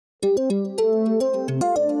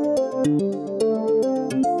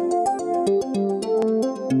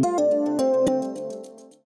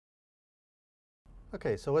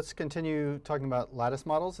Okay, so let's continue talking about lattice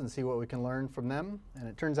models and see what we can learn from them. And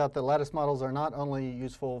it turns out that lattice models are not only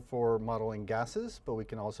useful for modeling gases, but we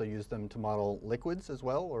can also use them to model liquids as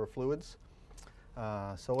well, or fluids.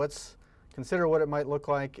 So let's consider what it might look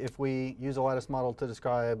like if we use a lattice model to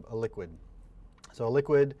describe a liquid. So a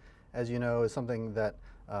liquid, as you know, is something that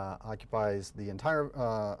occupies the entire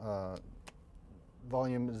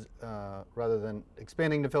volume rather than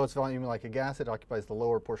expanding to fill its volume like a gas. It occupies the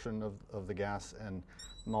lower portion of the gas, and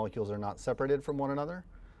molecules are not separated from one another.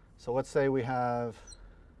 So let's say we have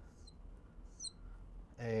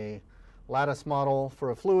a lattice model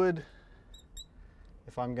for a fluid.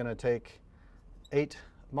 If I'm going to take 8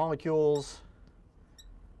 molecules,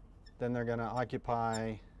 then they're going to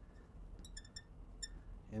occupy,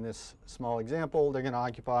 in this small example, they're going to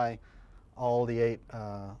occupy all the 8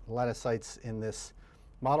 lattice sites in this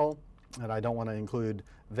model, and I don't want to include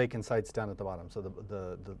vacant sites down at the bottom. So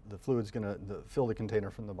the fluid's going to fill the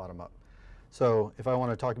container from the bottom up. So if I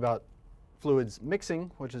want to talk about fluids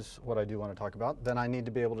mixing, which is what I do want to talk about, then I need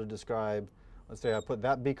to be able to describe, let's say I put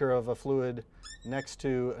that beaker of a fluid next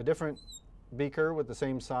to a different beaker with the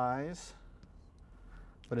same size,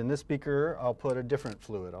 but in this beaker I'll put a different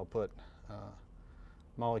fluid. I'll put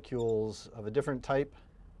molecules of a different type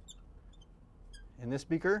in this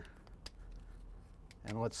beaker,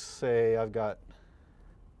 and let's say I've got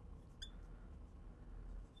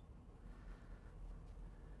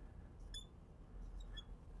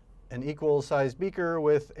an equal sized beaker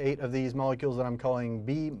with 8 of these molecules that I'm calling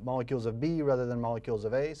B, molecules of B rather than molecules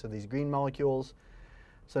of A, so these green molecules.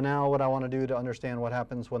 So now what I want to do to understand what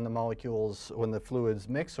happens when the fluids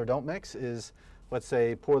mix or don't mix is, let's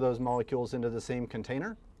say, pour those molecules into the same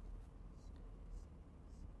container.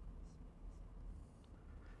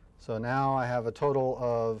 So now I have a total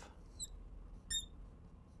of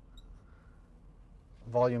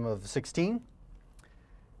volume of 16.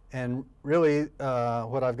 And really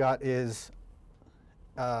what I've got is,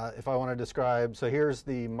 if I want to describe, so here's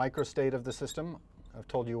the microstate of the system. I've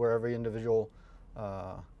told you where every individual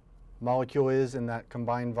molecule is in that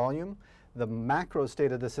combined volume. The macro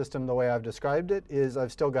state of the system, the way I've described it, is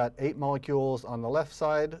I've still got 8 molecules on the left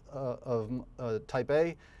side of type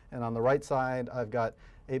A, and on the right side I've got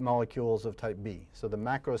 8 molecules of type B. So the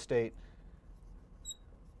macro state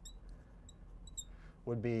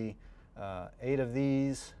would be 8 of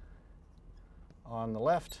these on the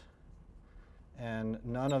left and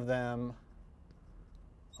none of them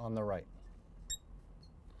on the right.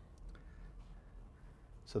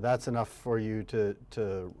 So that's enough for you to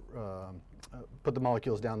put the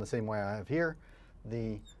molecules down the same way I have here.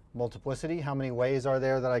 The multiplicity, how many ways are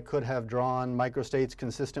there that I could have drawn microstates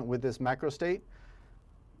consistent with this macrostate?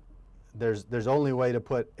 There's only way to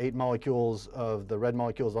put 8 molecules of the red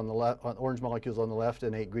molecules on the left, orange molecules on the left,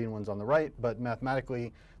 and 8 green ones on the right. But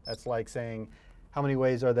mathematically, that's like saying, how many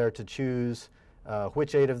ways are there to choose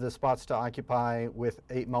which 8 of the spots to occupy with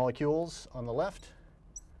 8 molecules on the left?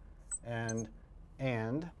 And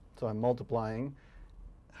so I'm multiplying,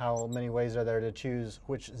 how many ways are there to choose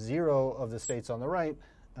which 0 of the states on the right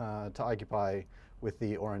to occupy with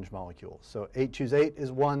the orange molecules? So 8 choose 8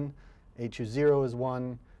 is 1, 8 choose 0 is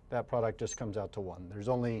 1. That product just comes out to 1. There's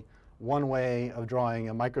only one way of drawing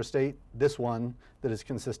a microstate, this one, that is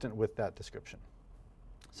consistent with that description.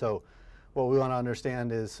 So what we want to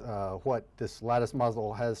understand is what this lattice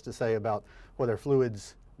model has to say about whether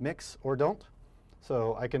fluids mix or don't.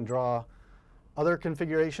 So I can draw other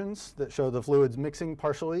configurations that show the fluids mixing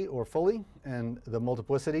partially or fully, and the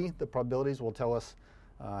multiplicity, the probabilities, will tell us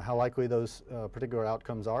how likely those particular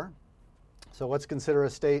outcomes are. So let's consider a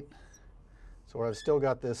state so where I've still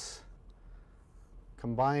got this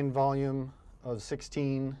combined volume of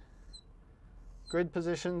 16 grid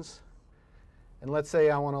positions. And let's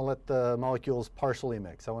say I want to let the molecules partially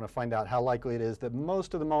mix. I want to find out how likely it is that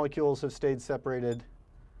most of the molecules have stayed separated,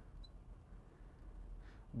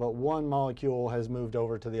 but one molecule has moved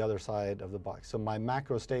over to the other side of the box. So my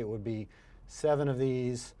macro state would be 7 of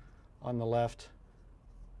these on the left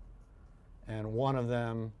and 1 of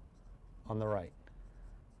them on the right.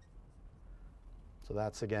 So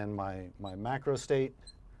that's, again, my macro state.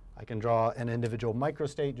 I can draw an individual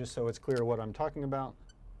microstate just so it's clear what I'm talking about.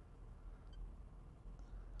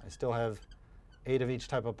 I still have 8 of each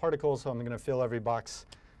type of particle, so I'm going to fill every box,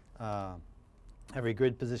 every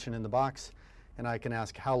grid position in the box. And I can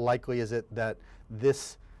ask, how likely is it that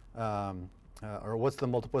this, or what's the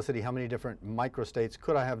multiplicity, how many different microstates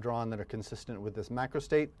could I have drawn that are consistent with this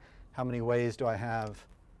macrostate? How many ways do I have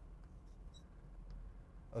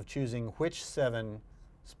of choosing which 7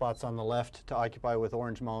 spots on the left to occupy with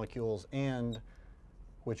orange molecules and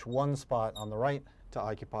which 1 spot on the right to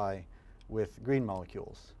occupy with green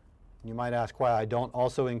molecules. You might ask why I don't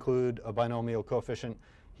also include a binomial coefficient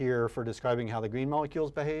here for describing how the green molecules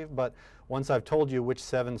behave, but once I've told you which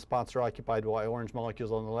 7 spots are occupied by orange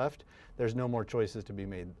molecules on the left, there's no more choices to be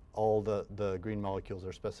made. All the green molecules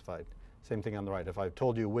are specified. Same thing on the right. If I've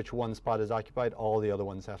told you which one spot is occupied, all the other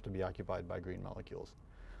ones have to be occupied by green molecules.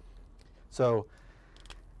 So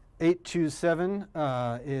 8 choose 7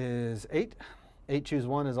 is 8. 8 choose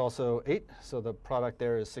 1 is also 8, so the product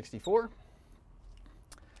there is 64.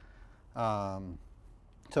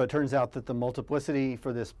 So it turns out that the multiplicity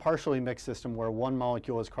for this partially mixed system where one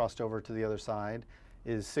molecule is crossed over to the other side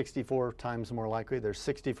is 64 times more likely. There's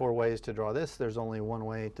 64 ways to draw this. There's only one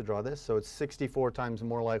way to draw this. So it's 64 times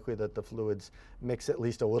more likely that the fluids mix at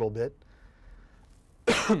least a little bit.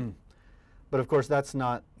 But of course, that's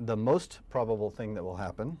not the most probable thing that will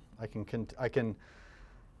happen. I can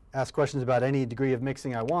ask questions about any degree of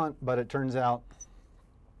mixing I want, but it turns out,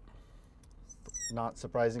 not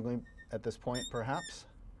surprisingly at this point perhaps,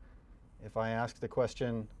 if I ask the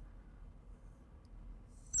question,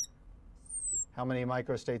 how many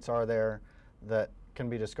microstates are there that can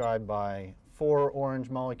be described by 4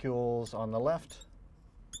 orange molecules on the left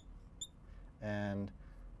and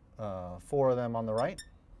 4 of them on the right?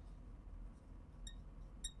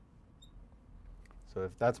 So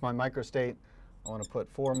if that's my microstate, I want to put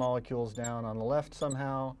 4 molecules down on the left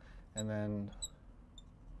somehow, and then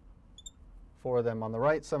 4 of them on the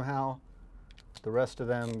right somehow. The rest of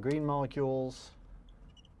them green molecules.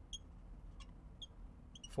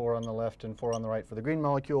 4 on the left and 4 on the right for the green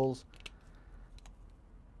molecules.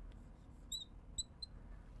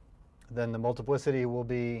 Then the multiplicity will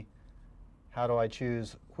be, how do I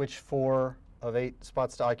choose which 4 of 8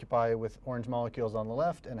 spots to occupy with orange molecules on the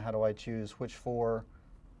left, and how do I choose which 4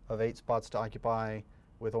 of 8 spots to occupy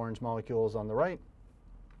with orange molecules on the right?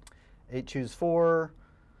 8 choose 4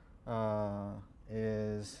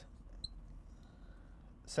 is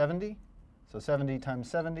 70. So 70 times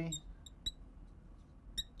 70,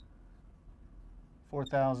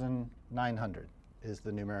 4,900 is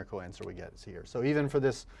the numerical answer we get here. So even for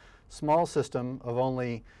this small system of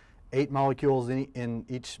only 8 molecules in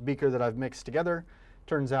each beaker that I've mixed together,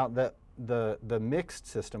 turns out that the mixed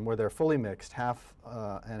system, where they're fully mixed, half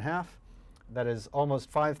and half, that is almost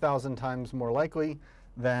 5,000 times more likely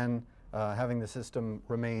than having the system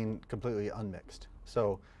remain completely unmixed.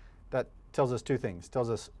 So that tells us 2 things. Tells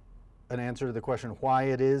us an answer to the question why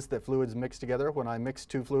it is that fluids mix together. When I mix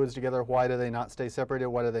 2 fluids together, why do they not stay separated?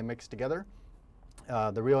 Why do they mix together?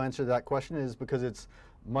 The real answer to that question is because it's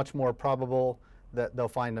much more probable that they'll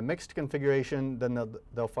find a mixed configuration than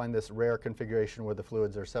they'll find this rare configuration where the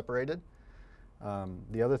fluids are separated.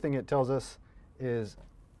 The other thing it tells us is,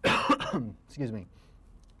 excuse me,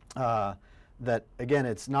 that again,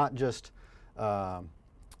 it's not just,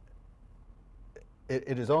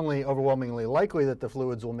 it is only overwhelmingly likely that the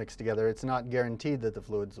fluids will mix together. It's not guaranteed that the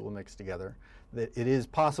fluids will mix together. That it is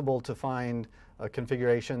possible to find a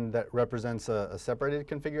configuration that represents a separated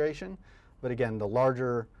configuration. But again, the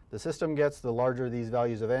larger the system gets, the larger these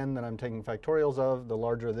values of n that I'm taking factorials of, the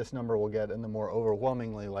larger this number will get, and the more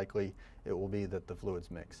overwhelmingly likely it will be that the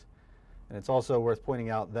fluids mix. And it's also worth pointing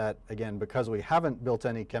out that, again, because we haven't built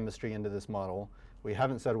any chemistry into this model, we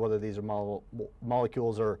haven't said whether these are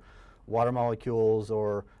molecules or water molecules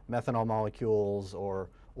or methanol molecules or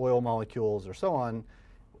oil molecules or so on.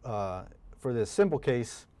 For this simple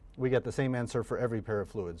case, we get the same answer for every pair of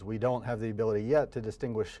fluids. We don't have the ability yet to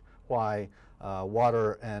distinguish why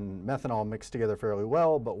water and methanol mix together fairly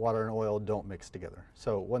well, but water and oil don't mix together.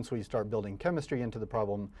 So once we start building chemistry into the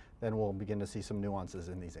problem, then we'll begin to see some nuances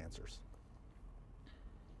in these answers.